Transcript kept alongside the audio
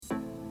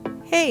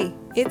Hey,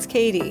 it's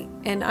Katie,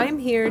 and I'm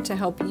here to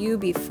help you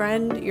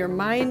befriend your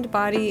mind,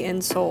 body,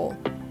 and soul.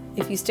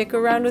 If you stick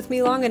around with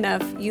me long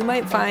enough, you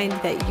might find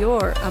that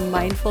you're a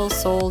mindful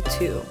soul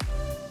too.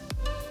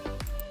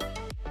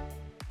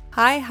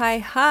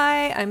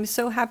 Hi. I'm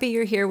so happy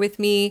you're here with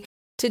me.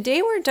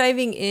 Today we're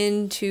diving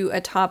into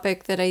a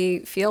topic that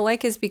I feel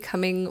like is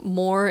becoming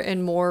more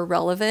and more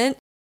relevant.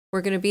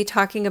 We're going to be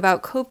talking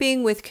about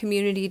coping with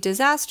community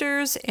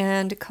disasters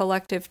and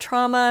collective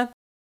trauma.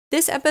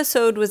 This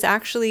episode was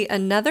actually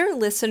another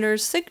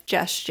listener's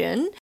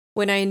suggestion.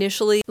 When I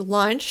initially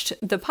launched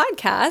the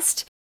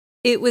podcast,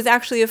 it was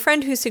actually a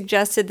friend who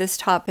suggested this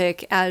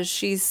topic, as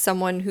she's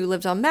someone who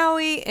lives on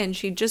Maui and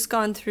she'd just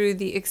gone through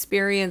the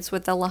experience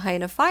with the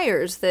Lahaina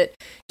fires that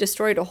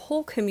destroyed a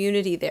whole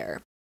community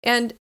there.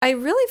 And I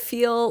really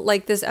feel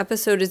like this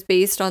episode is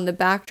based on the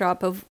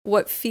backdrop of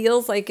what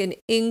feels like an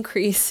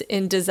increase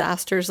in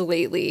disasters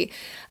lately.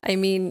 I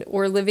mean,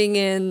 we're living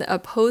in a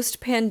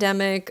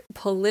post-pandemic,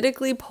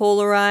 politically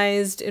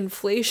polarized,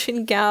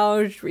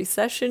 inflation-gouged,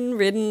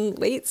 recession-ridden,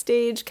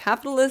 late-stage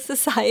capitalist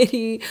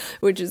society,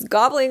 which is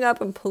gobbling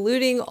up and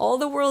polluting all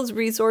the world's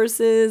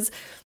resources.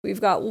 We've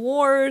got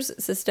wars,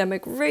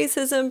 systemic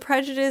racism,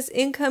 prejudice,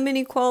 income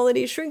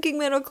inequality, shrinking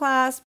middle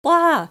class,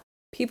 blah.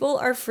 People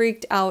are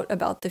freaked out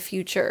about the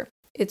future.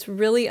 It's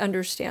really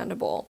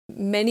understandable.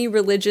 Many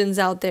religions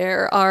out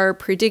there are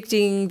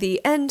predicting the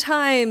end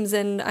times,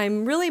 and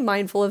I'm really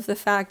mindful of the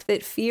fact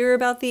that fear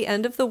about the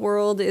end of the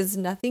world is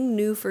nothing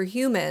new for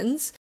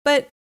humans.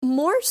 But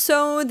more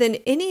so than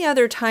any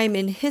other time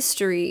in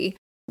history,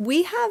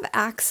 we have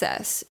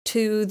access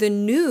to the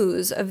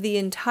news of the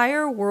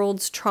entire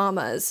world's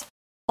traumas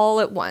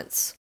all at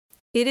once.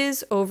 It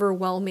is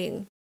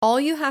overwhelming. All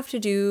you have to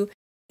do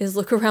is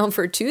look around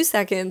for 2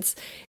 seconds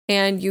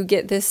and you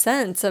get this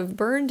sense of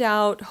burned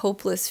out,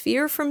 hopeless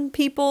fear from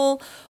people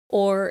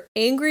or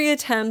angry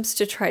attempts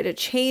to try to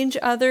change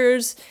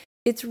others.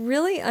 It's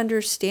really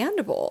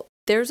understandable.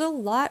 There's a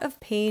lot of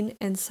pain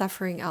and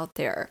suffering out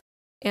there.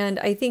 And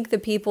I think the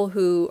people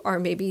who are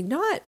maybe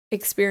not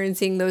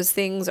experiencing those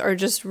things are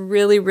just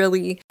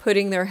really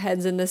putting their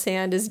heads in the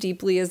sand as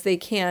deeply as they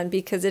can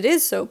because it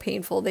is so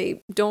painful.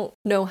 They don't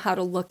know how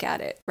to look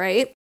at it,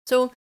 right?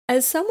 So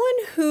as someone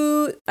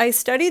who I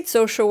studied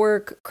social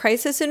work,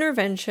 crisis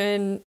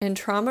intervention, and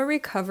trauma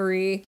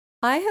recovery,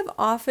 I have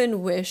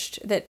often wished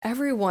that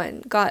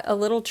everyone got a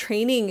little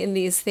training in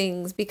these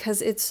things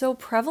because it's so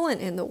prevalent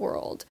in the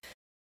world.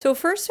 So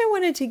first, I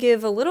wanted to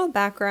give a little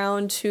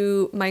background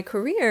to my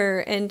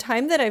career and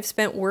time that I've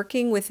spent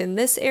working within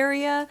this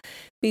area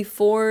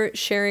before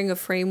sharing a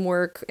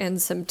framework and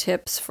some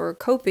tips for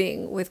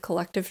coping with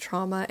collective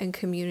trauma and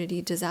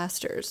community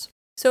disasters.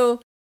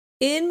 So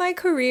in my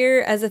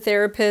career as a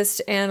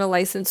therapist and a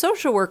licensed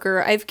social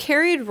worker, I've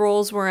carried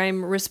roles where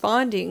I'm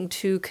responding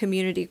to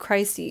community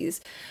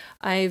crises.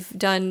 I've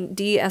done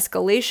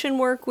de-escalation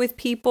work with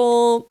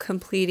people,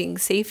 completing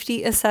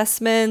safety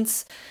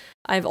assessments.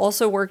 I've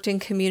also worked in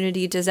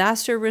community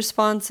disaster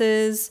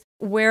responses.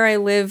 Where I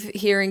live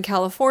here in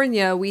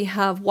California, we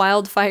have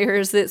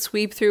wildfires that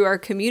sweep through our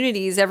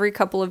communities every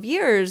couple of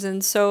years.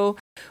 And so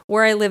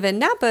where I live in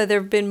Napa, there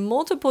have been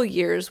multiple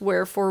years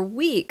where for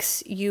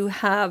weeks you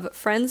have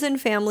friends and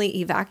family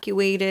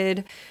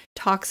evacuated,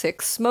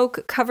 toxic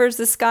smoke covers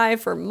the sky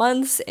for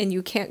months, and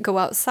you can't go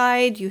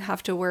outside. You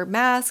have to wear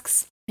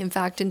masks. In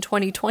fact, in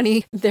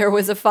 2020, there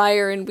was a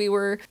fire and it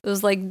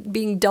was like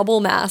being double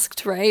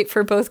masked, right?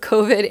 For both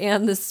COVID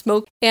and the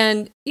smoke.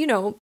 And,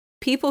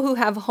 people who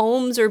have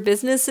homes or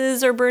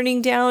businesses are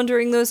burning down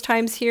during those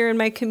times here in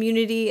my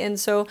community. And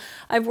so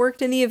I've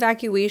worked in the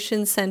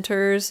evacuation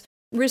centers.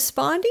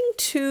 Responding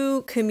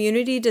to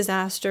community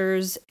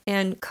disasters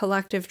and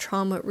collective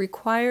trauma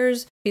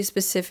requires a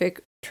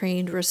specific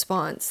trained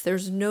response.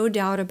 There's no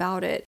doubt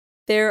about it.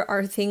 There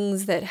are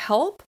things that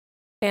help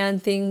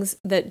and things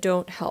that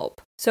don't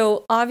help.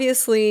 So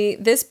obviously,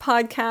 this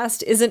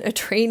podcast isn't a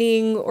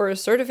training or a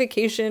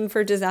certification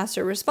for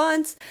disaster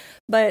response,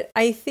 but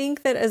I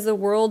think that as the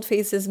world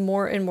faces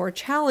more and more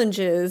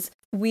challenges,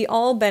 we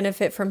all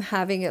benefit from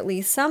having at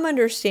least some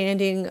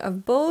understanding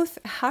of both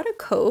how to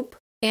cope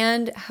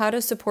and how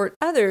to support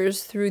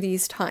others through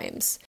these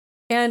times.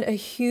 And a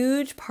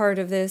huge part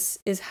of this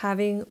is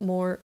having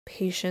more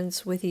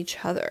patience with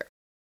each other.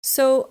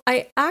 So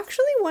I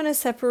actually want to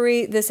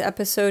separate this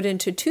episode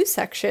into 2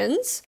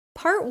 sections.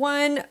 Part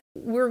 1,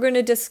 we're going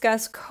to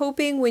discuss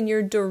coping when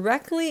you're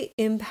directly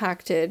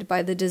impacted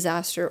by the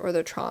disaster or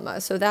the trauma.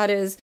 So that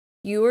is,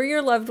 you or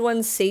your loved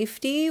one's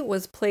safety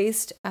was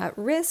placed at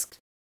risk.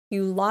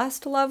 You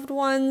lost loved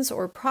ones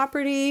or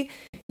property.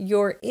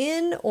 You're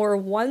in or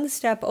one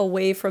step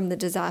away from the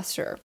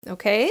disaster,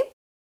 okay?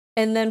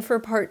 And then for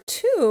part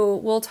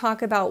 2, we'll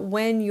talk about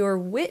when you're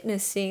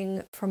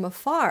witnessing from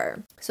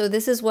afar. So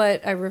this is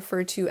what I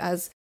refer to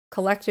as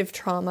collective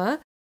trauma.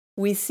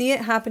 We see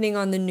it happening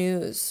on the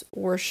news.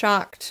 We're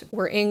shocked,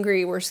 we're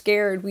angry, we're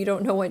scared, we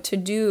don't know what to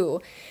do.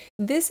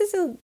 This is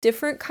a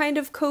different kind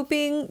of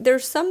coping.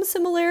 There's some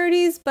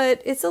similarities,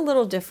 but it's a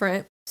little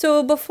different.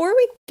 So before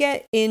we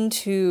get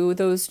into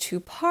those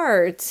two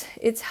parts,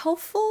 it's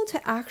helpful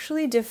to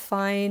actually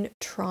define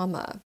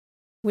trauma,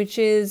 which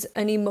is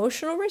an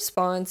emotional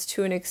response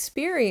to an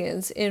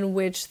experience in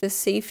which the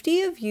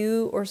safety of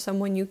you or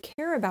someone you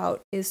care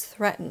about is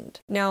threatened.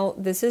 Now,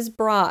 this is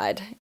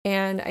broad,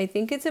 and I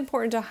think it's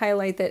important to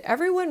highlight that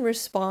everyone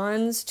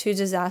responds to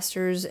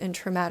disasters and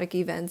traumatic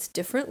events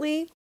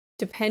differently,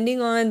 depending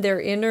on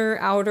their inner,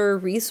 outer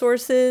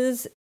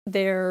resources,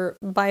 their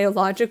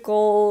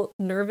biological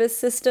nervous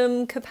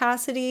system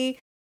capacity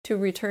to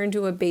return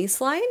to a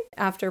baseline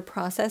after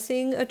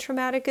processing a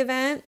traumatic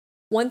event.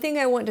 One thing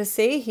I want to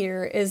say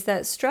here is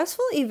that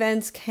stressful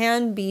events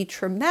can be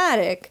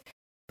traumatic,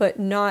 but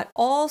not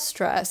all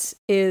stress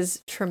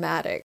is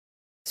traumatic.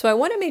 So I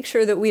want to make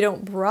sure that we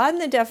don't broaden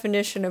the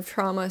definition of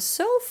trauma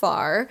so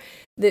far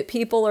that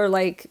people are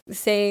like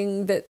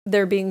saying that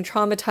they're being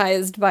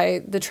traumatized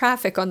by the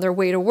traffic on their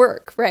way to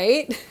work,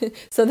 right?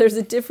 So there's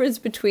a difference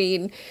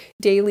between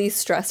daily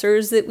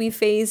stressors that we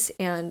face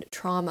and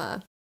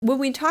trauma. When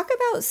we talk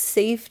about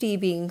safety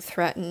being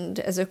threatened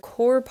as a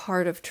core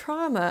part of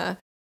trauma,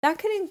 that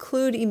can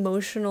include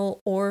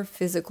emotional or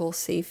physical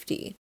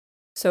safety.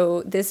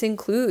 So this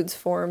includes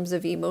forms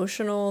of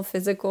emotional,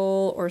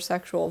 physical, or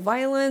sexual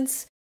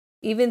violence.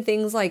 Even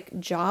things like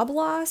job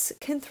loss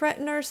can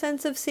threaten our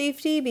sense of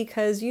safety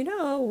because,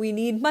 we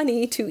need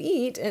money to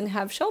eat and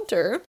have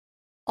shelter.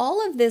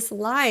 All of this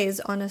lies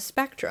on a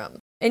spectrum.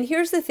 And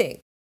here's the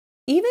thing.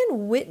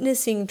 Even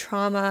witnessing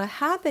trauma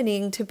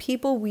happening to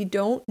people we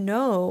don't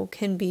know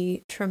can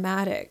be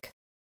traumatic.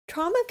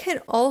 Trauma can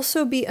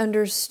also be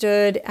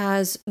understood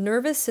as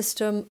nervous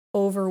system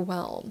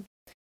overwhelm.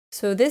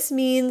 So this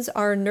means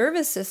our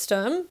nervous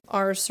system,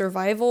 our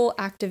survival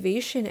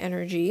activation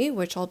energy,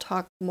 which I'll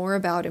talk more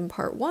about in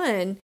part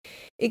 1,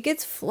 it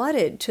gets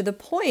flooded to the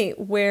point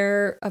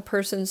where a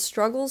person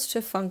struggles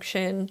to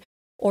function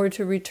or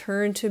to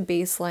return to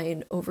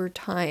baseline over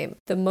time.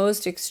 The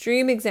most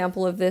extreme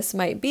example of this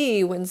might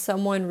be when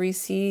someone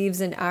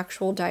receives an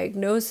actual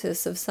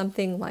diagnosis of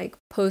something like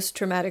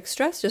post-traumatic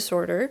stress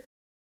disorder.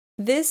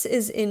 This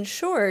is, in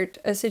short,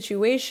 a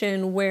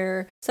situation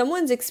where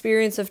someone's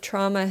experience of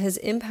trauma has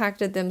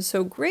impacted them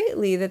so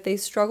greatly that they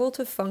struggle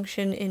to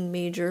function in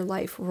major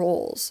life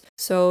roles.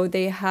 So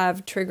they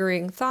have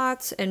triggering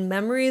thoughts and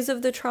memories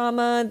of the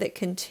trauma that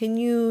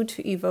continue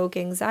to evoke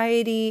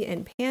anxiety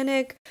and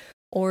panic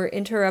or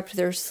interrupt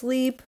their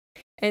sleep.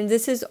 And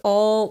this is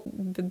all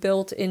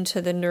built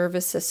into the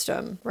nervous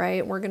system,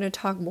 right? We're going to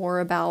talk more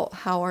about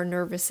how our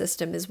nervous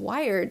system is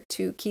wired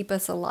to keep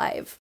us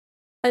alive.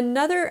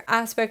 Another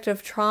aspect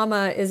of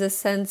trauma is a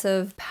sense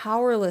of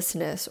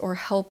powerlessness or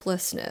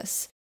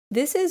helplessness.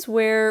 This is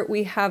where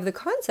we have the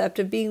concept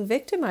of being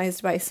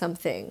victimized by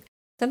something.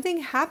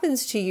 Something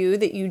happens to you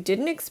that you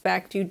didn't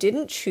expect, you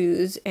didn't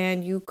choose,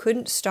 and you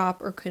couldn't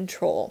stop or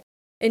control.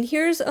 And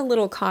here's a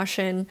little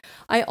caution.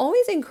 I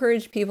always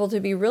encourage people to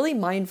be really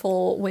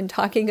mindful when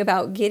talking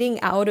about getting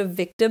out of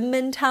victim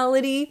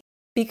mentality.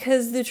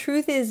 Because the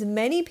truth is,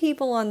 many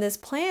people on this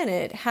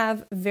planet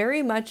have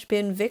very much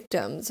been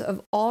victims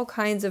of all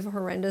kinds of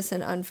horrendous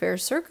and unfair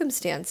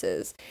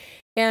circumstances.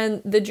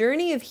 And the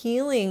journey of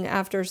healing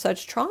after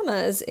such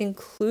traumas,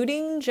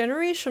 including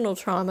generational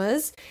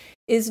traumas,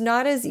 is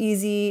not as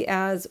easy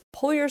as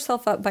pull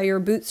yourself up by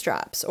your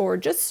bootstraps or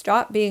just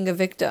stop being a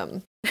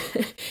victim.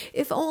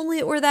 If only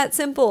it were that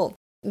simple.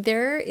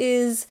 There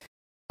is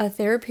a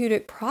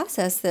therapeutic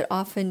process that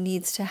often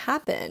needs to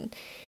happen.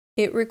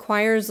 It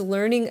requires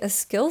learning a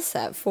skill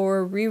set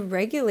for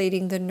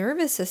re-regulating the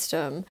nervous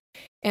system,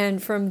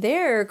 and from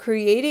there,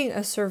 creating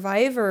a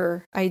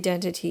survivor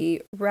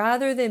identity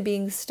rather than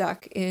being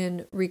stuck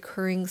in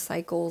recurring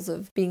cycles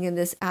of being in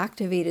this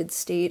activated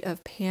state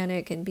of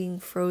panic and being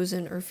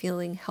frozen or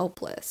feeling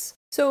helpless.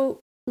 So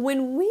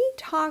when we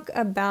talk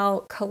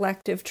about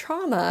collective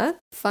trauma,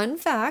 fun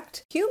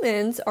fact,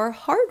 humans are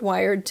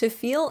hardwired to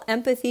feel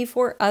empathy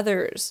for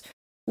others.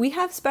 We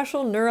have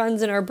special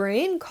neurons in our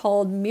brain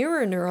called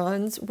mirror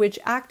neurons, which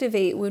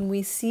activate when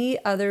we see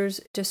others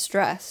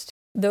distressed.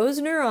 Those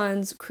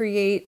neurons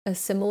create a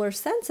similar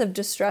sense of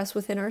distress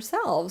within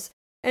ourselves.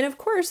 And of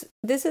course,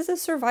 this is a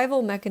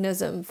survival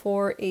mechanism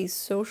for a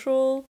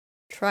social,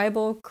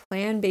 tribal,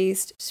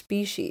 clan-based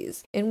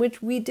species in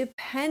which we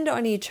depend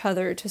on each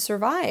other to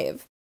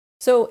survive.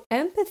 So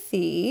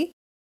empathy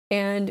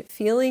and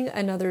feeling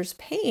another's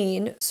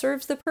pain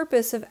serves the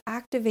purpose of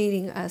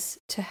activating us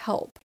to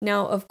help.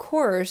 Now, of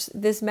course,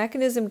 this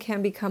mechanism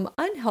can become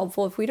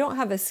unhelpful if we don't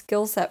have a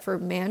skill set for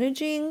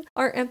managing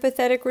our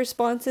empathetic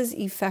responses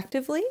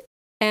effectively.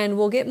 And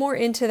we'll get more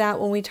into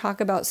that when we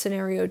talk about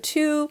scenario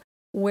 2,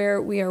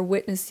 where we are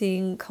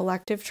witnessing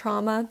collective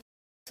trauma.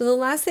 So the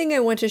last thing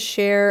I want to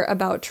share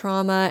about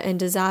trauma and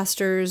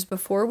disasters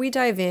before we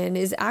dive in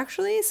is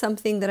actually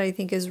something that I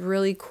think is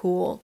really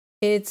cool.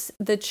 It's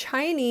the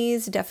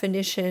Chinese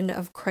definition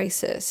of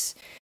crisis.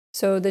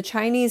 So the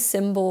Chinese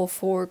symbol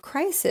for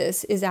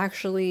crisis is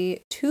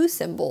actually 2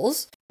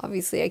 symbols.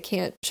 Obviously, I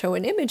can't show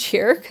an image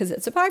here because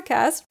it's a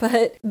podcast,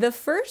 but the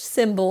first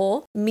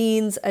symbol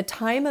means a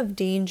time of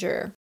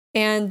danger.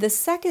 And the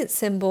second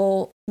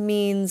symbol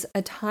means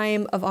a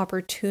time of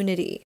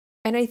opportunity.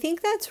 And I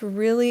think that's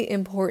really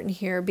important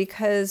here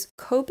because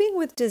coping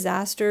with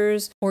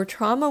disasters or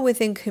trauma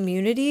within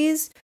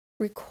communities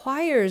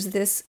requires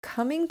this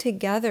coming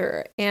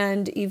together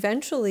and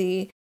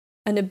eventually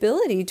an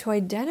ability to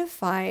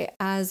identify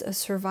as a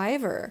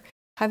survivor,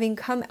 having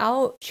come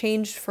out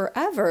changed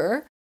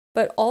forever,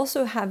 but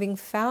also having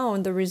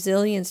found the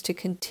resilience to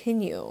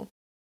continue.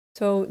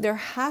 So there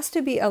has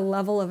to be a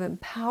level of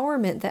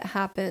empowerment that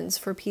happens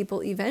for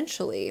people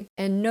eventually.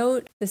 And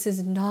note, this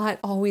is not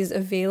always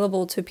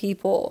available to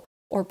people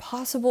or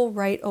possible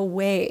right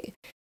away,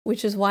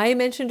 which is why I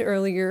mentioned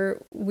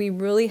earlier, we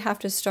really have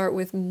to start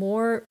with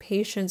more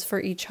patience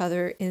for each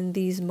other in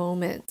these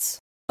moments.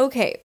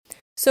 Okay,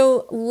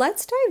 so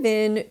let's dive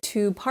in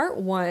to part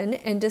 1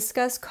 and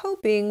discuss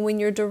coping when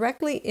you're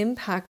directly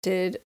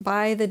impacted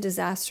by the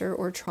disaster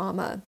or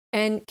trauma.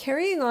 And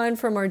carrying on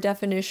from our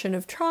definition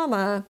of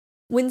trauma,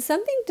 when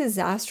something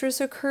disastrous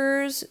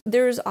occurs,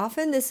 there's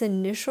often this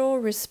initial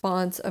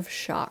response of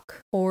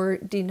shock or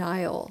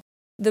denial.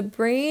 The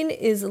brain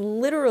is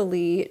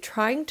literally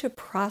trying to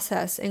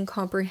process and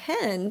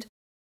comprehend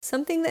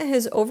something that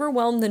has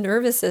overwhelmed the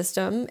nervous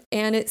system,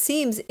 and it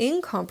seems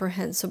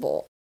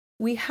incomprehensible.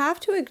 We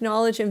have to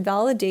acknowledge and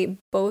validate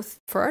both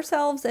for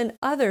ourselves and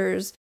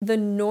others the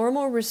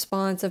normal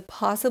response of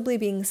possibly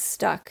being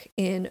stuck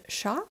in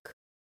shock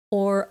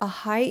or a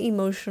high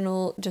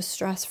emotional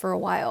distress for a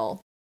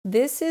while.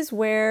 This is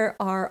where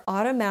our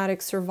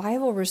automatic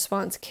survival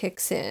response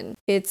kicks in.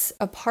 It's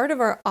a part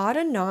of our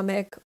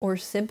autonomic or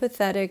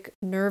sympathetic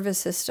nervous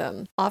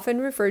system,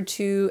 often referred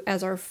to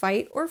as our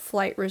fight or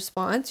flight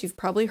response. You've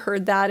probably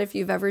heard that if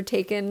you've ever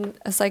taken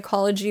a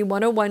Psychology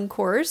 101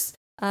 course.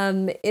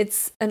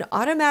 It's an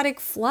automatic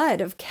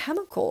flood of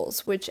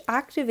chemicals which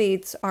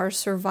activates our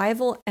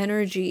survival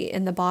energy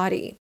in the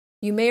body.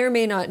 You may or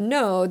may not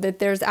know that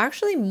there's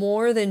actually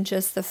more than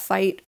just the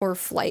fight or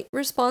flight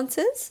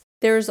responses.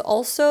 There's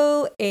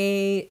also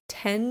a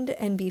tend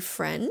and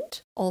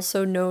befriend,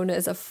 also known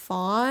as a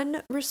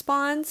fawn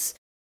response,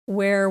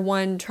 where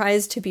one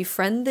tries to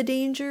befriend the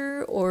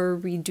danger or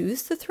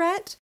reduce the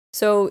threat.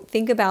 So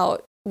think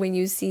about when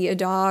you see a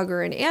dog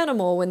or an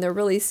animal, when they're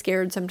really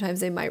scared, sometimes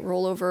they might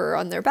roll over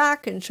on their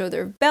back and show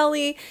their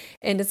belly.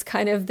 And it's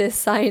kind of this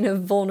sign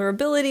of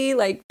vulnerability,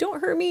 like, don't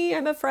hurt me,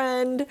 I'm a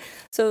friend.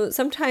 So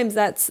sometimes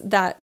that's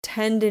that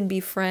tend and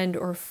befriend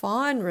or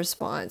fawn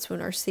response when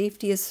our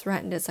safety is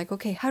threatened. It's like,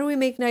 okay, how do we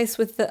make nice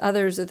with the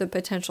others or the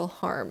potential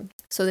harm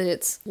so that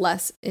it's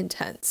less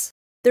intense?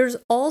 There's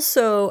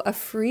also a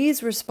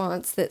freeze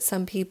response that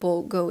some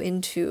people go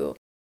into,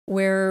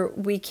 where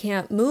we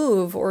can't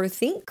move or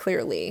think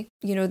clearly.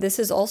 This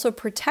is also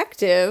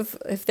protective.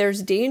 If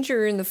there's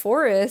danger in the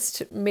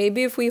forest,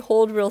 maybe if we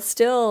hold real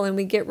still and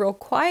we get real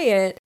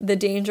quiet, the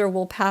danger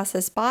will pass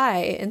us by.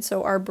 And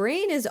so our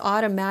brain is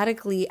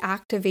automatically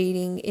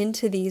activating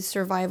into these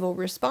survival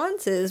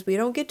responses. We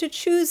don't get to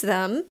choose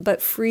them,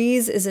 but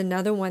freeze is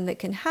another one that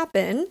can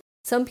happen.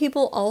 Some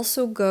people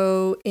also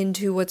go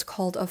into what's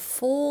called a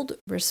fold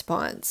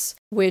response,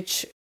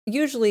 which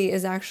usually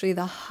is actually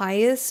the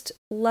highest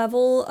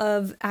level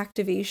of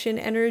activation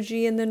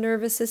energy in the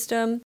nervous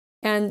system.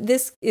 And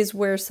this is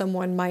where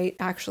someone might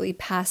actually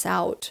pass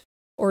out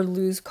or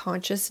lose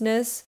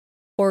consciousness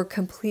or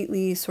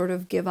completely sort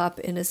of give up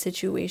in a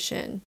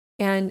situation.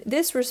 And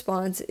this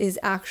response is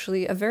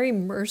actually a very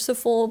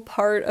merciful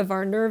part of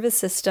our nervous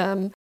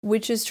system,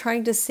 which is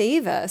trying to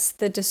save us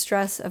the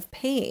distress of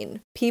pain.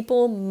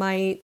 People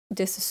might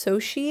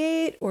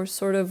disassociate or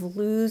sort of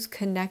lose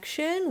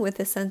connection with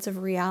a sense of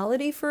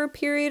reality for a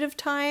period of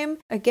time.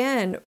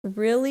 Again,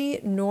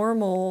 really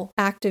normal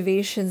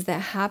activations that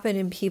happen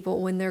in people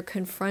when they're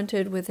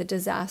confronted with a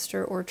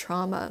disaster or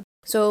trauma.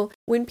 So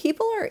when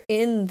people are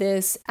in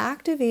this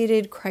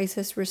activated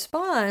crisis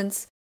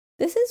response,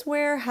 this is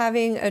where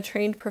having a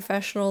trained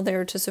professional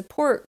there to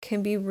support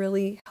can be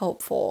really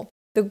helpful.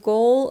 The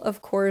goal,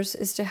 of course,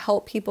 is to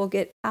help people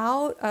get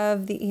out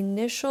of the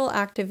initial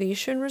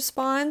activation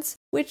response,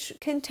 which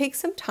can take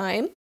some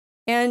time.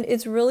 And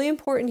it's really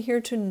important here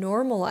to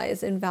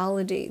normalize and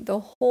validate the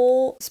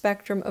whole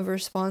spectrum of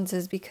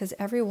responses because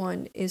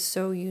everyone is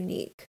so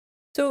unique.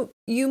 So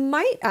you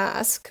might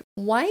ask,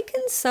 why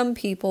can some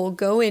people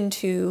go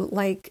into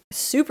like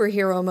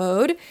superhero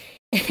mode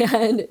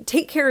and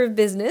take care of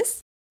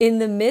business in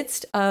the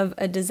midst of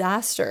a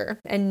disaster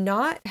and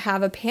not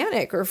have a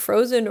panic or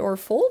frozen or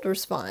fold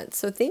response?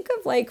 So think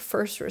of like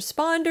first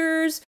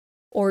responders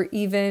or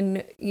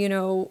even,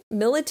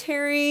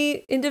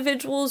 military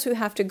individuals who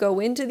have to go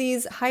into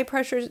these high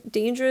pressure,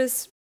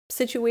 dangerous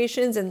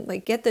situations and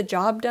like get the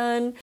job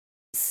done.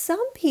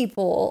 Some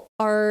people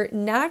are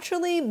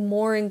naturally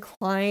more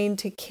inclined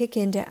to kick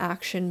into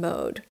action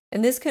mode,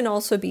 and this can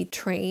also be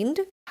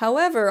trained.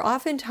 However,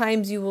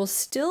 oftentimes you will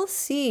still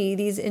see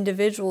these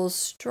individuals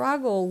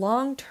struggle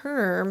long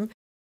term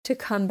to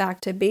come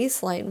back to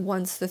baseline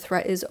once the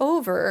threat is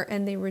over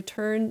and they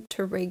return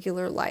to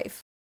regular life.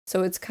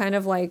 So it's kind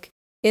of like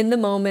in the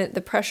moment,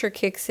 the pressure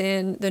kicks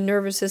in, the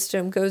nervous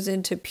system goes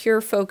into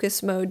pure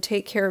focus mode,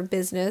 take care of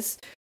business,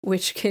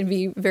 which can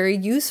be very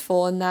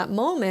useful in that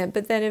moment.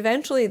 But then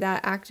eventually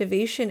that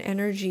activation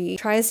energy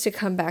tries to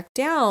come back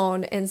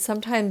down, and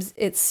sometimes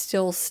it's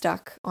still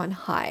stuck on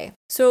high.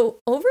 So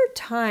over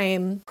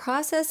time,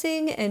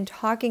 processing and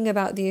talking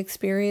about the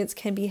experience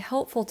can be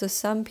helpful to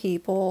some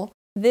people.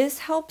 This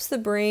helps the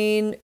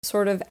brain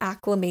sort of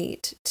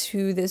acclimate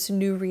to this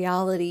new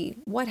reality,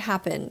 what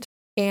happened,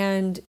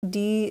 and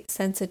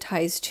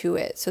desensitize to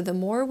it. So the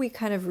more we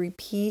kind of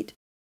repeat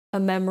a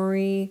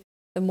memory,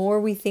 the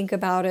more we think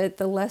about it,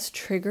 the less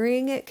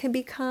triggering it can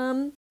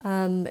become.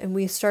 And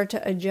we start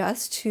to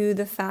adjust to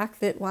the fact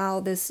that, wow,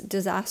 this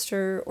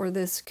disaster or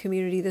this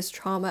community, this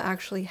trauma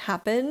actually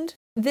happened.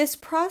 This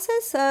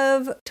process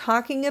of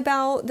talking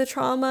about the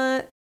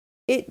trauma,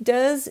 it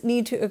does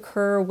need to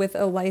occur with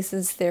a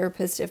licensed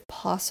therapist if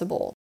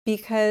possible,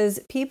 because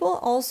people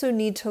also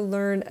need to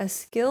learn a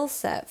skill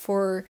set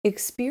for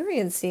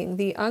experiencing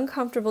the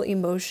uncomfortable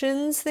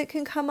emotions that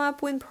can come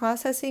up when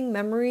processing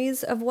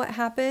memories of what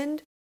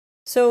happened.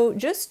 So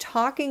just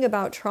talking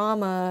about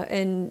trauma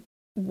and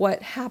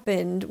what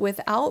happened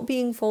without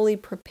being fully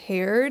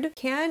prepared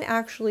can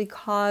actually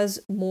cause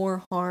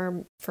more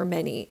harm for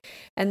many.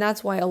 And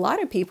that's why a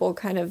lot of people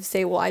kind of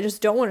say, well, I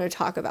just don't want to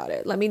talk about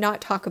it. Let me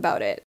not talk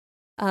about it.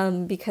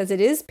 Because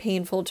it is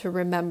painful to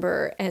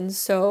remember. And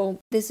so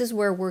this is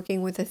where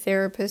working with a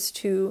therapist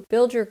to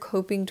build your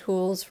coping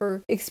tools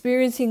for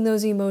experiencing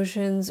those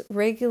emotions,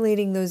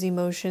 regulating those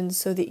emotions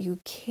so that you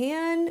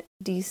can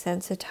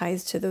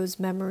desensitize to those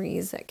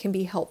memories, that can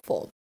be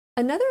helpful.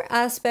 Another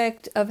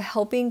aspect of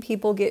helping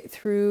people get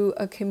through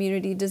a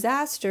community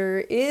disaster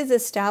is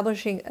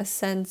establishing a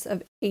sense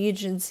of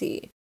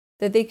agency,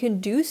 that they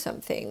can do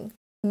something.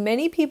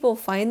 Many people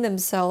find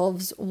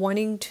themselves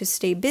wanting to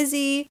stay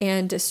busy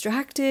and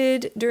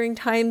distracted during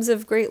times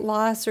of great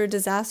loss or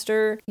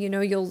disaster.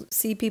 You'll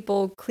see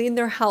people clean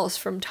their house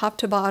from top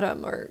to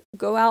bottom, or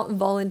go out and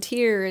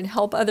volunteer and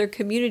help other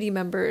community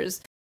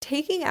members.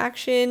 Taking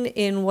action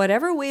in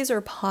whatever ways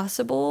are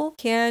possible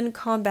can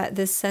combat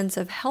this sense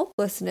of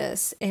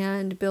helplessness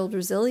and build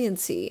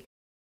resiliency.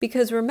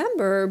 Because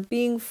remember,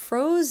 being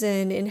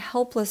frozen in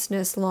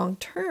helplessness long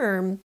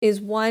term is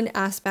one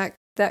aspect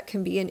that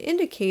can be an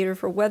indicator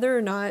for whether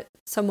or not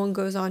someone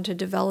goes on to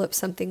develop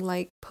something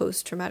like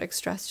post-traumatic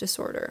stress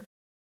disorder.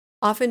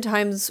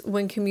 Oftentimes,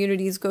 when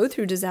communities go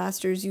through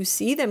disasters, you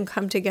see them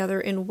come together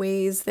in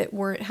ways that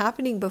weren't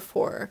happening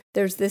before.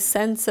 There's this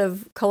sense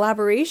of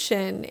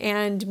collaboration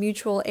and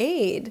mutual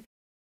aid.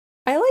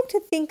 I like to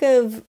think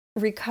of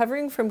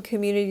recovering from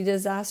community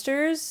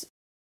disasters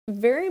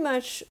very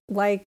much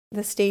like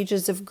the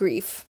stages of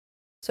grief.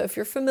 So if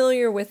you're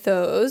familiar with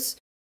those,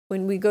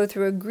 when we go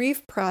through a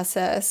grief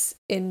process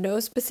in no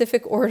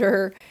specific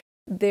order,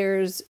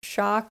 there's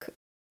shock,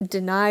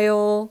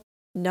 denial,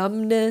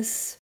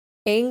 numbness,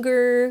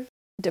 anger,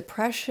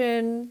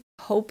 depression,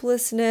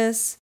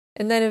 hopelessness,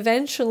 and then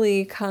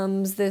eventually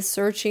comes this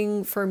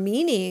searching for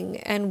meaning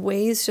and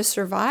ways to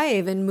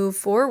survive and move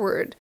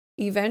forward.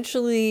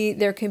 Eventually,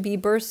 there can be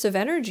bursts of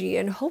energy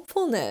and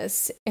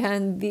hopefulness.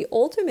 And the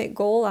ultimate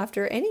goal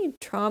after any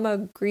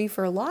trauma, grief,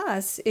 or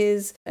loss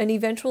is an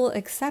eventual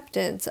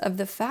acceptance of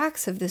the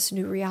facts of this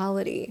new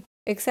reality.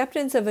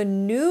 Acceptance of a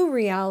new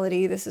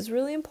reality, this is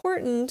really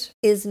important,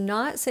 is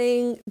not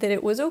saying that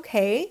it was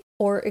okay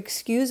or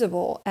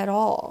excusable at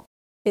all.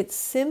 It's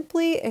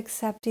simply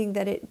accepting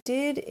that it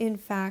did in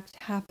fact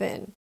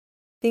happen.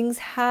 Things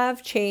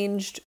have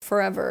changed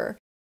forever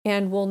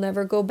and will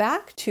never go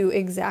back to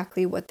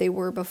exactly what they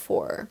were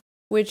before,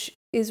 which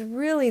is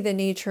really the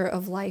nature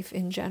of life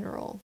in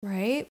general,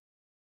 right?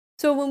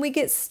 So when we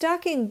get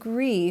stuck in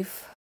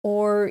grief,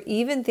 or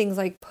even things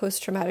like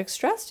post-traumatic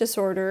stress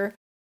disorder,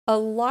 a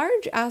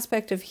large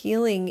aspect of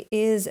healing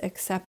is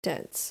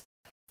acceptance,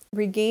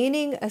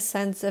 regaining a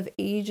sense of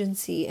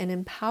agency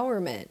and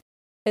empowerment,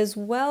 as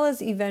well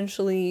as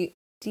eventually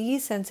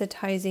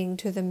desensitizing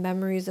to the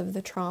memories of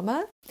the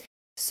trauma,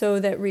 so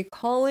that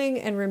recalling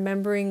and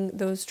remembering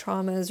those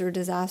traumas or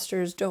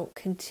disasters don't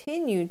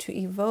continue to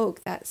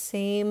evoke that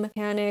same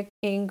panic,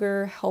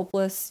 anger,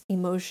 helpless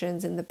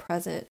emotions in the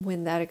present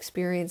when that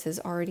experience is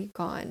already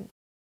gone.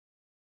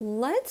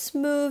 Let's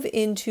move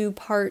into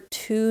part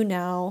 2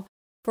 now,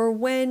 for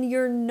when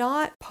you're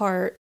not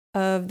part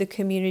of the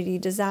community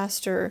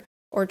disaster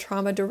or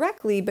trauma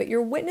directly, but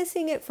you're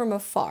witnessing it from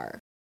afar.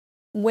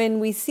 When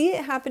we see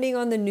it happening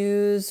on the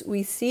news,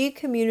 we see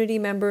community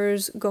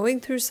members going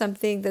through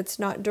something that's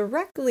not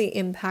directly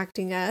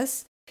impacting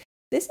us.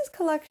 This is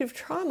collective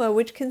trauma,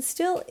 which can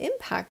still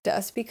impact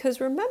us because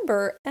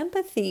remember,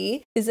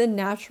 empathy is a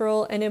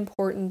natural and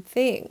important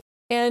thing.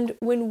 And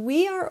when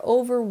we are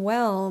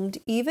overwhelmed,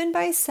 even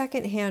by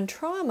secondhand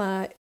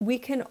trauma, we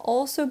can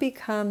also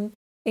become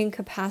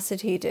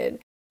incapacitated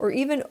or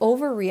even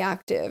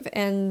overreactive,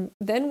 and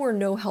then we're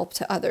no help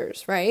to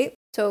others, right?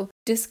 So,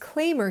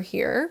 disclaimer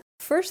here.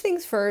 First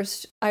things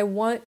first, I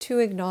want to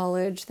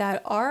acknowledge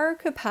that our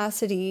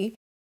capacity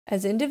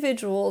as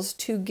individuals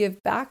to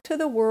give back to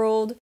the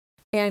world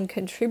and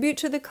contribute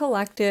to the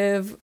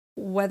collective,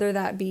 whether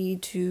that be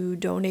to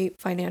donate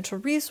financial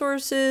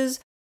resources,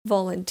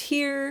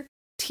 volunteer,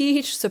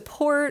 teach,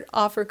 support,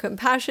 offer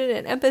compassion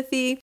and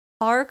empathy,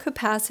 our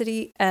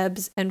capacity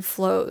ebbs and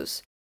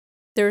flows.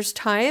 There's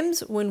times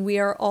when we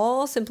are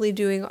all simply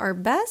doing our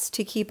best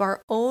to keep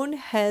our own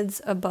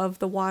heads above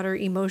the water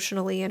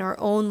emotionally in our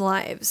own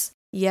lives.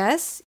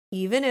 Yes,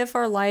 even if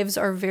our lives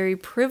are very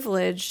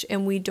privileged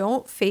and we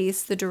don't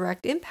face the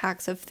direct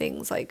impacts of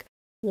things like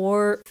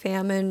war,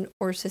 famine,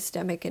 or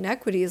systemic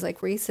inequities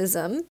like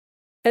racism.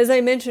 As I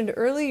mentioned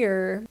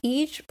earlier,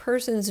 each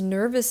person's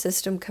nervous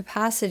system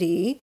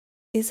capacity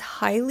is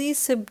highly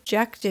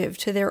subjective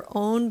to their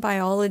own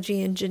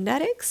biology and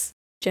genetics.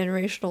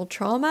 Generational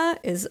trauma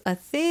is a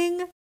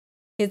thing.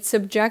 It's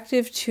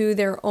subjective to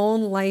their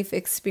own life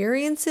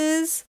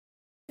experiences,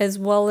 as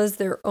well as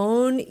their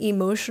own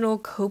emotional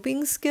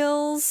coping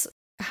skills,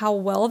 how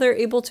well they're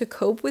able to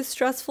cope with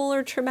stressful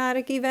or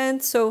traumatic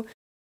events. So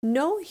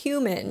no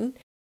human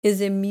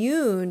is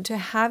immune to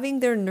having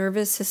their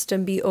nervous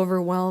system be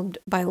overwhelmed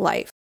by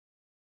life,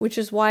 which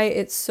is why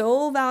it's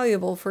so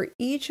valuable for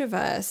each of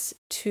us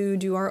to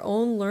do our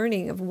own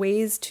learning of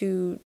ways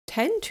to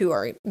tend to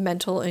our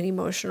mental and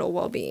emotional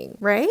well-being,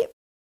 right?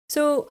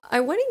 So I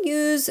want to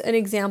use an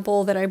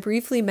example that I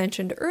briefly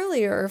mentioned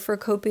earlier for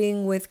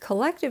coping with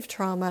collective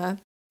trauma.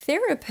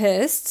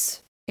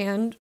 Therapists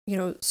and,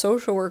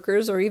 social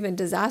workers or even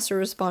disaster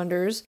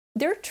responders,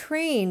 they're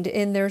trained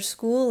in their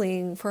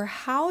schooling for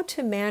how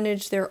to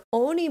manage their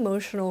own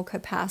emotional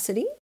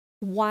capacity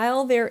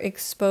while they're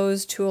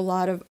exposed to a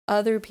lot of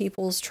other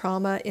people's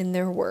trauma in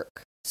their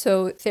work.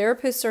 So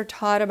therapists are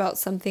taught about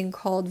something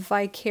called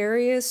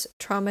vicarious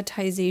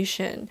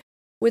traumatization,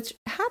 which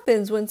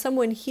happens when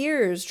someone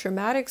hears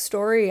traumatic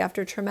story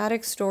after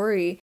traumatic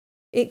story.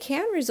 It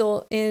can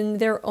result in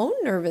their own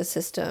nervous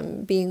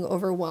system being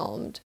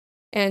overwhelmed.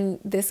 And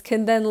this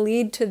can then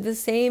lead to the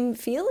same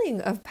feeling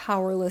of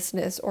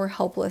powerlessness or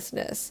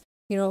helplessness.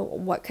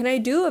 What can I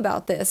do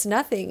about this?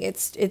 Nothing.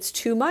 It's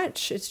too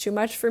much. It's too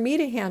much for me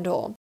to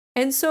handle.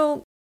 And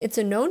so it's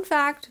a known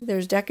fact,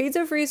 there's decades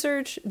of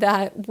research,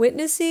 that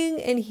witnessing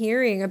and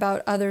hearing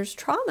about others'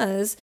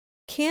 traumas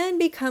can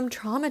become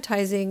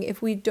traumatizing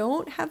if we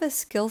don't have a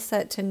skill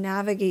set to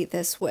navigate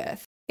this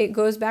with. It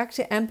goes back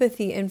to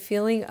empathy and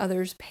feeling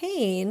others'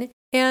 pain.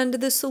 And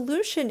the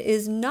solution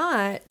is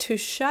not to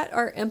shut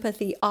our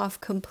empathy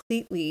off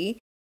completely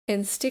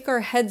and stick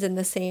our heads in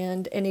the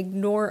sand and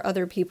ignore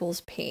other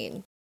people's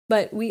pain.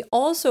 But we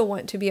also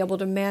want to be able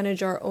to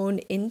manage our own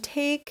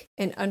intake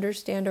and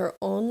understand our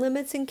own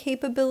limits and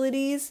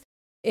capabilities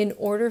in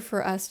order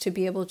for us to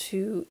be able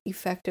to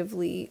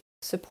effectively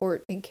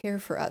support and care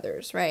for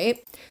others,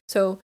 right?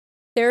 So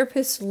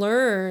therapists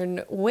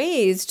learn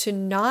ways to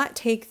not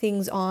take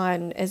things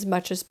on as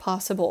much as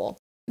possible.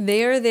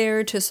 They are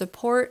there to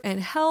support and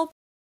help,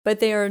 but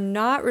they are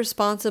not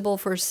responsible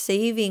for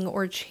saving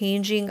or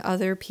changing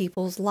other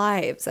people's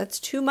lives. That's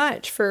too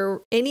much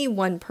for any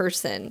one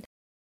person.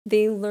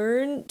 They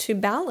learn to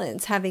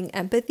balance having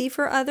empathy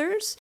for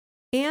others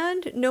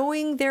and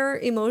knowing their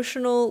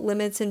emotional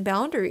limits and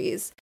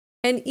boundaries.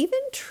 And even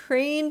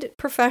trained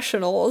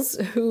professionals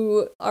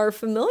who are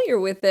familiar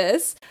with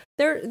this,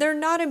 they're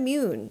not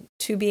immune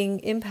to being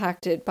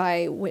impacted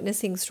by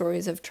witnessing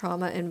stories of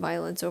trauma and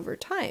violence over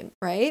time,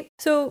 right?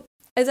 So,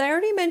 as I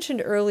already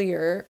mentioned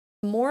earlier,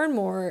 more and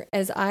more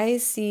as I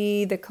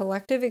see the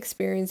collective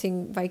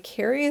experiencing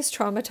vicarious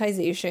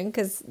traumatization,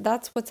 because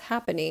that's what's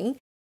happening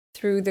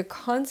through the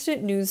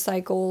constant news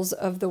cycles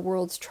of the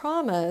world's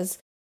traumas,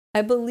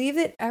 I believe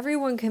that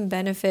everyone can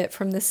benefit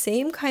from the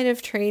same kind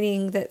of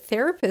training that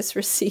therapists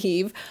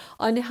receive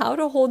on how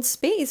to hold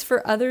space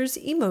for others'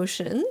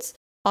 emotions,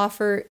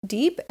 offer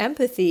deep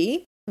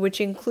empathy,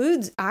 which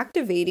includes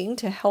activating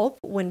to help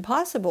when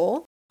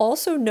possible,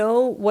 also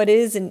know what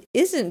is and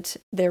isn't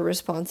their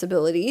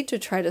responsibility to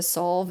try to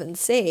solve and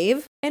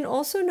save, and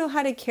also know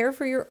how to care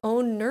for your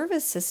own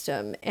nervous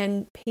system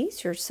and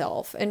pace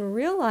yourself and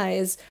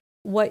realize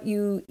what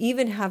you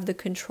even have the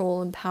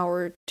control and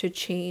power to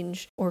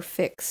change or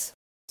fix.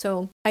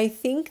 So I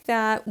think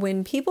that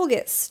when people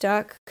get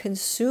stuck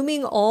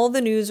consuming all the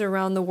news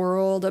around the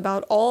world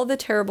about all the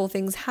terrible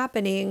things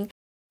happening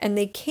and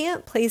they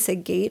can't place a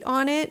gate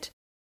on it,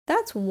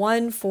 that's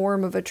one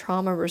form of a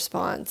trauma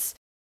response.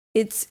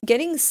 It's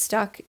getting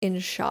stuck in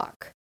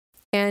shock,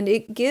 and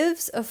it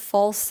gives a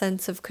false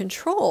sense of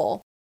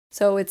control.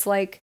 So it's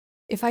like,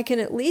 if I can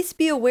at least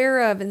be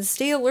aware of and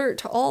stay alert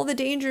to all the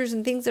dangers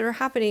and things that are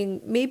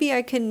happening, maybe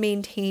I can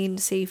maintain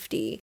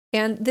safety.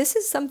 And this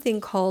is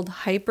something called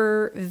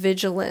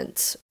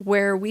hypervigilance,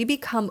 where we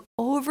become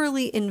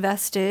overly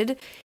invested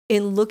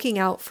in looking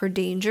out for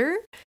danger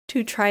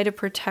to try to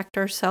protect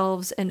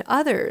ourselves and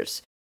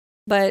others.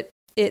 But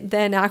it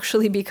then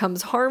actually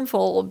becomes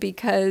harmful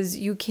because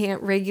you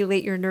can't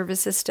regulate your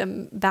nervous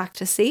system back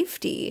to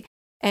safety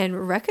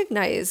and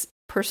recognize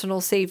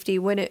personal safety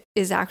when it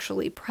is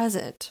actually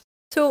present.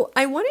 So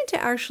I wanted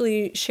to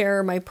actually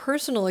share my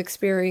personal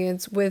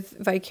experience with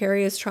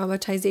vicarious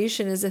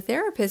traumatization as a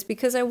therapist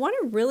because I want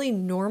to really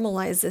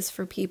normalize this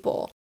for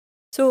people.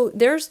 So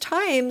there's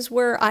times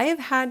where I have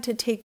had to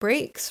take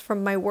breaks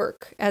from my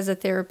work as a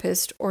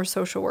therapist or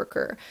social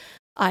worker.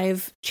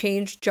 I've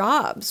changed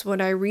jobs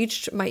when I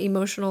reached my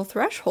emotional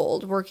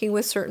threshold, working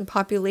with certain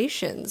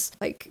populations,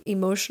 like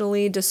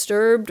emotionally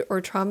disturbed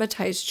or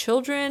traumatized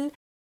children.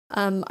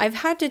 I've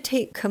had to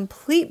take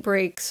complete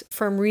breaks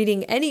from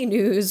reading any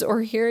news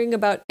or hearing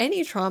about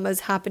any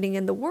traumas happening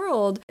in the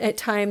world at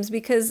times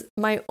because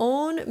my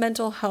own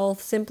mental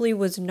health simply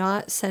was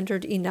not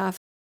centered enough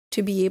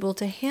to be able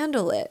to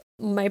handle it.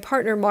 My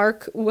partner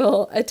Mark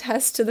will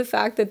attest to the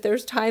fact that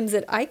there's times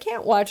that I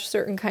can't watch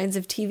certain kinds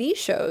of TV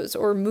shows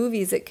or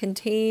movies that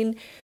contain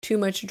too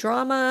much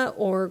drama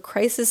or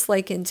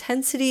crisis-like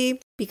intensity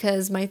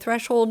because my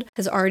threshold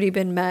has already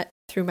been met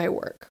through my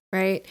work,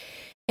 right?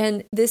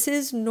 And this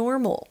is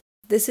normal.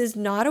 This is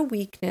not a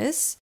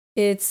weakness.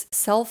 It's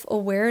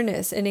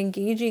self-awareness and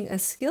engaging a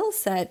skill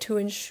set to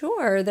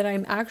ensure that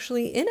I'm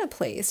actually in a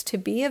place to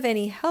be of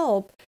any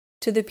help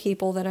to the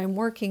people that I'm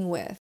working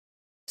with.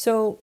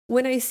 So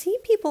when I see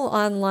people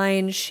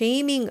online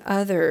shaming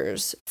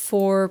others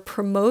for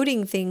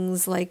promoting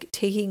things like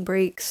taking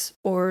breaks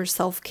or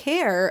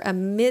self-care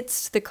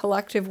amidst the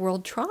collective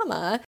world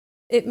trauma,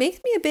 it makes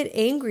me a bit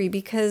angry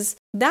because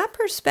that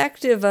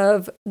perspective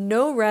of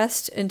no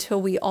rest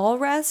until we all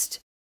rest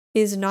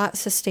is not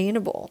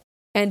sustainable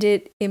and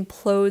it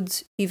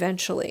implodes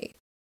eventually.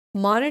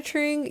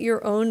 Monitoring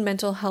your own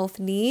mental health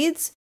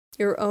needs,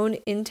 your own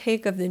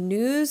intake of the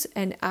news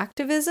and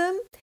activism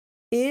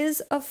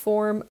is a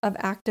form of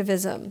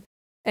activism,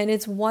 and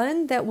it's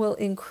one that will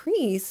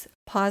increase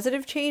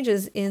positive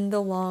changes in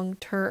the long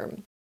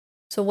term.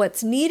 So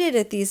what's needed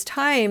at these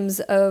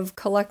times of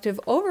collective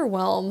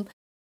overwhelm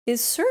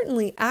is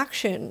certainly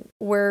action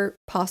where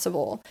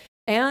possible,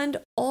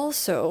 and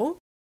also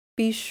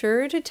be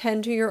sure to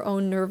tend to your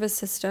own nervous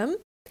system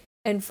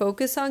and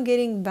focus on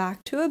getting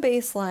back to a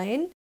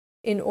baseline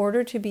in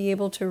order to be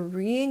able to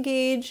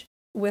re-engage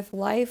with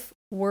life,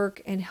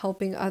 work, and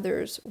helping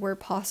others where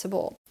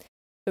possible.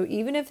 So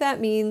even if that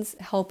means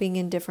helping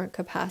in different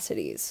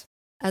capacities.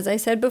 As I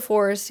said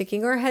before,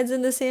 sticking our heads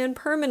in the sand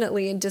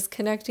permanently and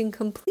disconnecting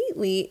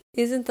completely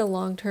isn't the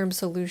long-term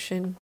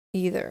solution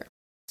either.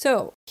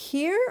 So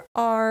here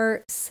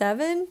are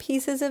 7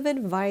 pieces of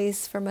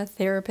advice from a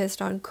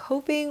therapist on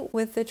coping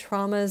with the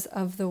traumas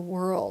of the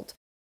world.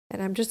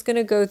 And I'm just going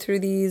to go through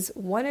these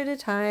one at a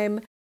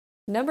time.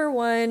 Number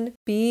 1,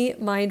 be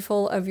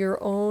mindful of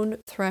your own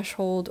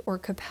threshold or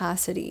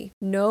capacity.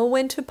 Know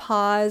when to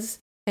pause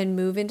and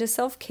move into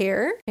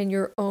self-care and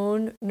your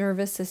own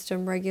nervous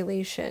system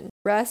regulation.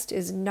 Rest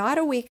is not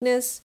a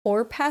weakness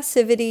or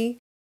passivity.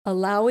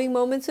 Allowing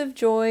moments of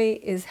joy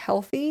is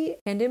healthy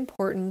and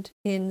important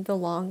in the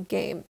long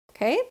game,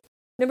 okay?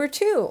 Number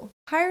 2,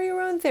 hire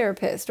your own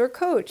therapist or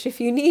coach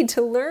if you need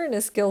to learn a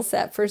skill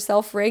set for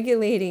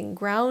self-regulating,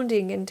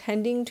 grounding, and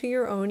tending to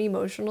your own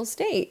emotional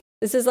state.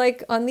 This is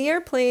like on the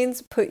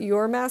airplanes, put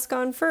your mask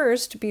on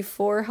first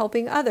before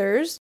helping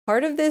others.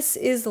 Part of this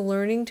is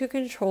learning to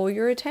control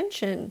your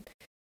attention.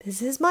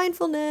 This is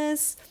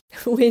mindfulness.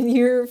 When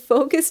you're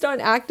focused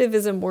on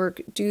activism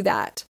work, do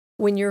that.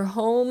 When you're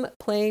home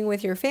playing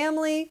with your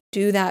family,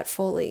 do that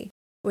fully.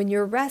 When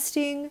you're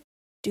resting,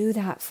 do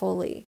that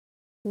fully.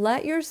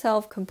 Let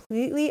yourself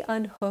completely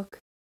unhook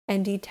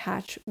and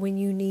detach when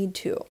you need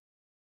to.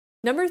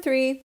 Number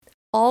 3,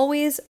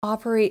 always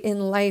operate in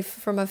life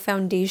from a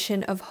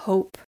foundation of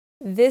hope.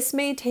 This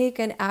may take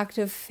an act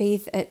of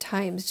faith at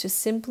times to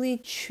simply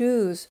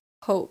choose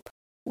hope.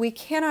 We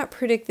cannot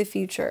predict the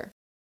future.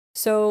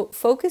 So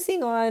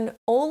focusing on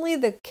only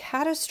the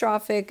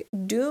catastrophic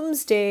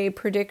doomsday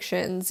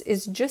predictions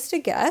is just a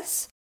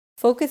guess.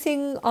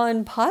 Focusing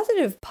on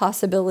positive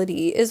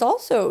possibility is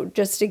also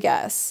just a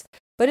guess,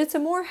 but it's a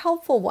more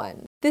helpful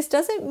one. This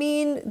doesn't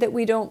mean that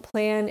we don't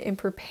plan and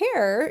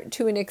prepare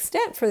to an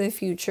extent for the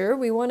future.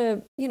 We want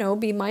to,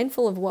 be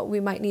mindful of what we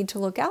might need to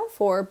look out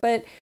for,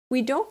 but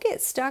we don't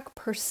get stuck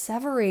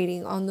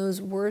perseverating on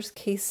those worst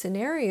case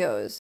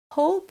scenarios.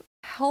 Hope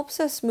helps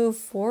us move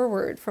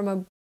forward from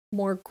a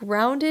more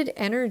grounded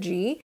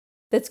energy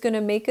that's going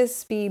to make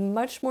us be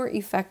much more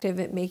effective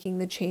at making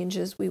the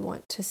changes we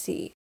want to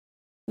see.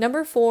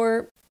 Number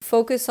 4,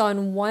 focus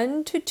on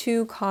 1 to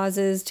 2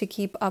 causes to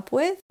keep up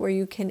with where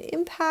you can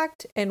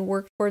impact and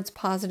work towards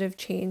positive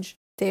change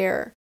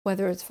there,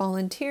 whether it's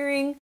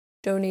volunteering,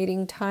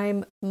 donating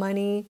time,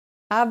 money,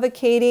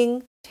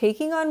 advocating.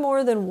 Taking on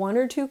more than 1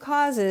 or 2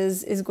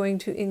 causes is going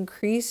to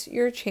increase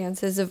your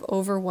chances of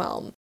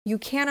overwhelm. You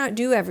cannot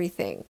do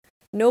everything.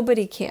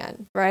 Nobody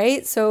can,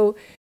 right? So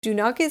do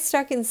not get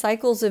stuck in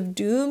cycles of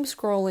doom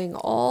scrolling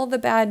all the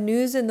bad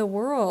news in the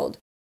world.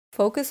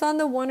 Focus on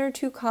the 1 or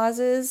 2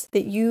 causes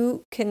that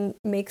you can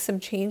make some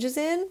changes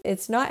in.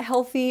 It's not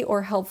healthy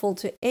or helpful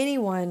to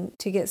anyone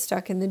to get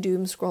stuck in the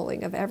doom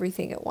scrolling of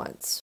everything at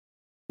once.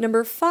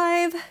 Number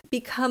 5,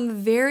 become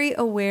very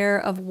aware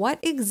of what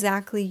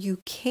exactly you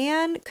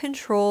can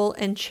control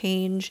and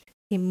change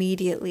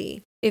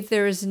immediately. If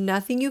there is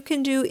nothing you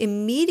can do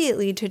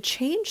immediately to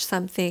change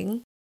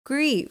something,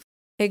 grieve,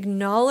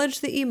 acknowledge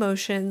the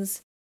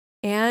emotions,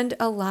 and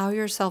allow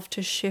yourself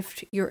to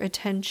shift your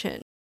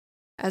attention.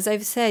 As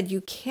I've said, you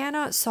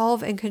cannot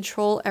solve and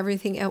control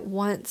everything at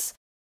once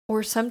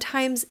or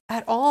sometimes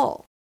at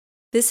all.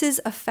 This is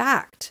a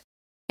fact.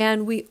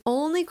 And we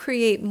only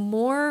create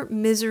more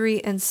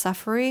misery and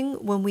suffering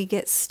when we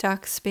get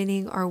stuck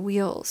spinning our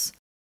wheels.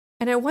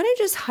 And I want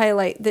to just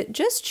highlight that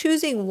just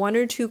choosing one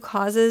or two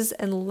causes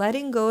and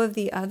letting go of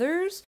the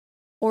others,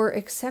 or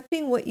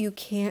accepting what you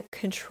can't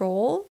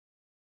control,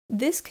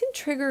 this can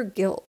trigger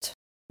guilt.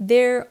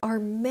 There are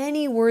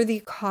many worthy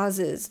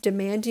causes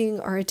demanding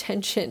our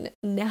attention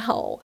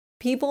now.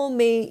 People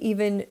may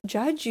even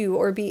judge you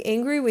or be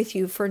angry with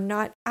you for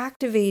not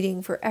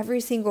activating for every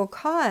single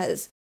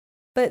cause.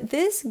 But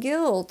this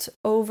guilt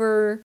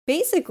over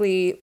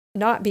basically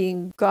not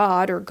being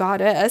God or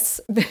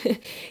goddess,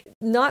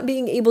 not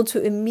being able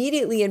to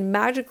immediately and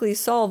magically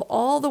solve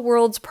all the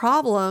world's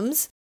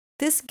problems,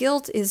 this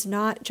guilt is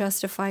not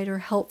justified or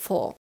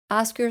helpful.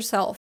 Ask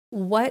yourself,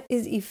 what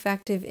is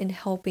effective in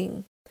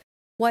helping?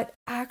 What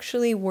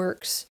actually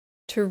works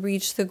to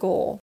reach the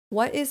goal?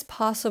 What is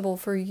possible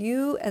for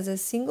you as a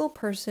single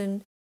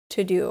person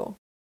to do?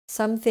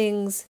 Some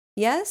things,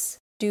 yes,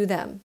 do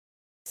them.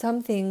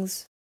 Some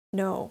things,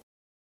 no.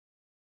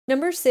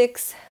 Number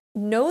 6,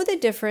 know the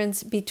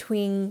difference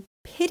between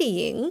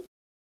pitying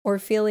or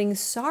feeling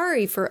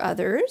sorry for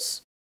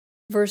others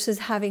versus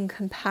having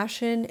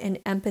compassion and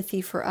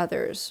empathy for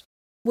others.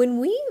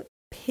 When we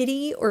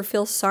pity or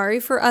feel sorry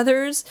for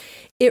others,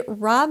 it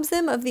robs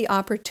them of the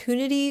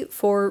opportunity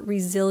for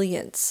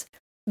resilience.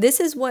 This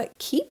is what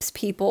keeps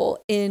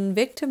people in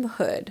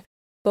victimhood,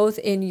 both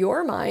in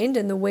your mind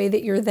and the way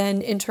that you're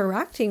then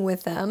interacting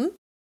with them.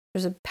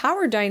 There's a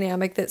power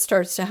dynamic that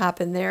starts to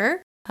happen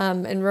there.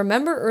 And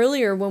remember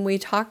earlier when we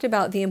talked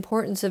about the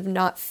importance of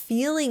not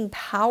feeling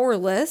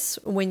powerless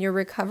when you're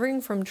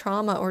recovering from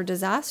trauma or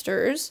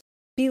disasters,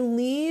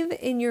 believe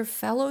in your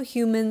fellow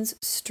humans'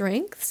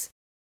 strengths,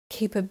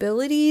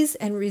 capabilities,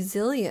 and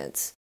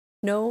resilience,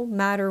 no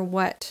matter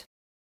what.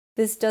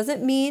 This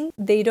doesn't mean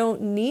they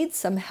don't need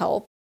some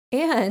help,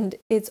 and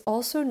it's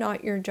also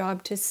not your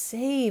job to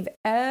save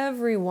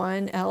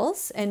everyone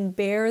else and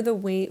bear the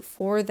weight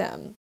for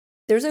them.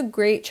 There's a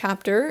great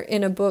chapter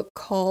in a book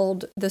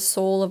called The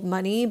Soul of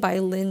Money by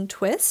Lynn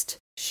Twist.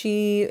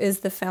 She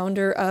is the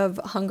founder of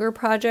Hunger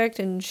Project,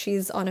 and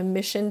she's on a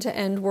mission to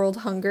end world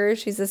hunger.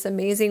 She's this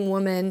amazing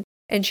woman.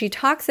 And she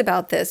talks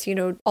about this,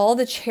 all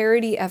the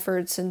charity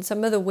efforts and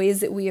some of the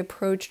ways that we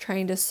approach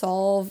trying to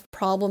solve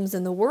problems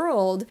in the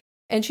world.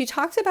 And she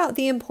talks about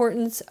the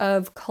importance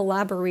of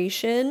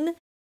collaboration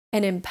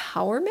and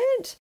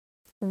empowerment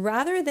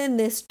rather than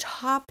this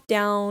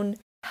top-down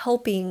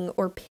helping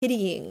or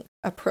pitying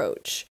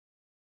approach.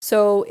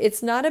 So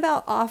it's not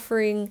about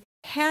offering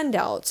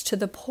handouts to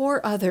the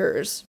poor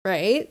others,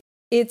 right?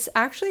 It's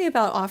actually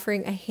about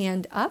offering a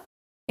hand up,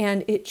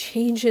 and it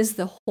changes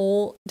the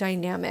whole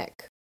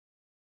dynamic.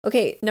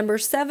 Okay, number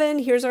 7,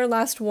 here's our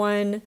last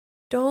one.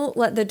 Don't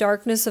let the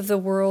darkness of the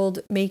world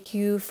make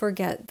you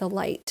forget the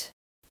light.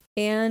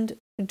 And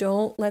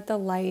don't let the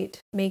light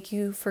make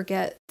you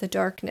forget the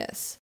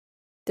darkness.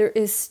 There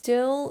is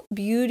still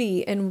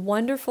beauty and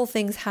wonderful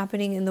things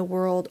happening in the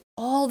world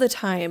all the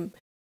time,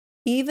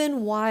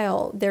 even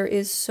while there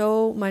is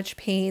so much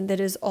pain that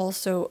is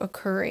also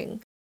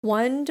occurring.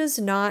 One does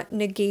not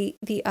negate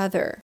the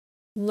other.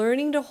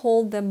 Learning to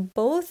hold them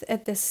both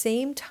at the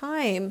same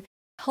time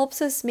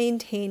helps us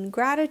maintain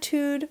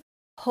gratitude,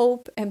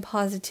 hope, and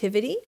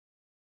positivity,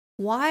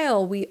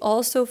 while we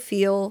also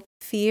feel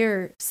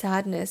fear,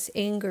 sadness,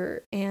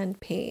 anger, and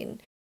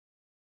pain.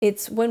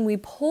 It's when we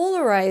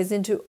polarize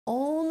into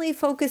only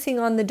focusing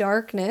on the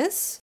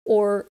darkness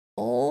or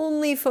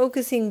only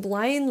focusing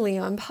blindly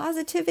on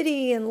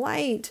positivity and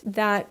light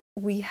that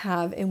we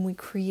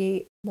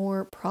create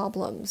more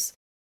problems.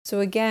 So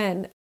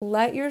again,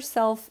 let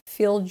yourself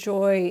feel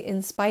joy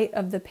in spite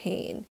of the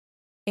pain,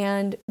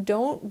 and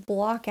don't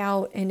block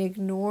out and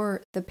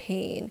ignore the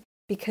pain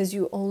because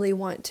you only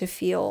want to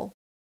feel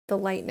the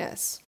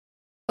lightness.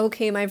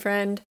 Okay, my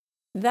friend.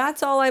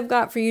 That's all I've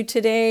got for you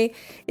today.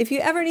 If you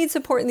ever need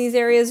support in these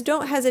areas,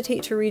 don't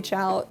hesitate to reach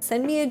out.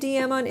 Send me a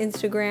DM on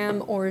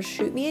Instagram or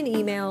shoot me an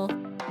email.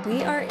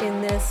 We are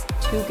in this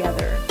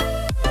together.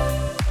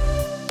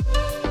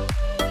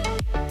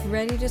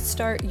 Ready to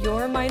start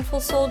your mindful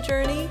soul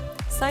journey?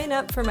 Sign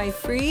up for my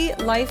free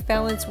Life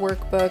Balance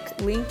Workbook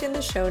linked in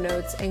the show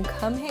notes and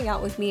come hang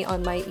out with me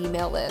on my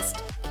email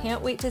list.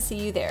 Can't wait to see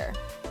you there.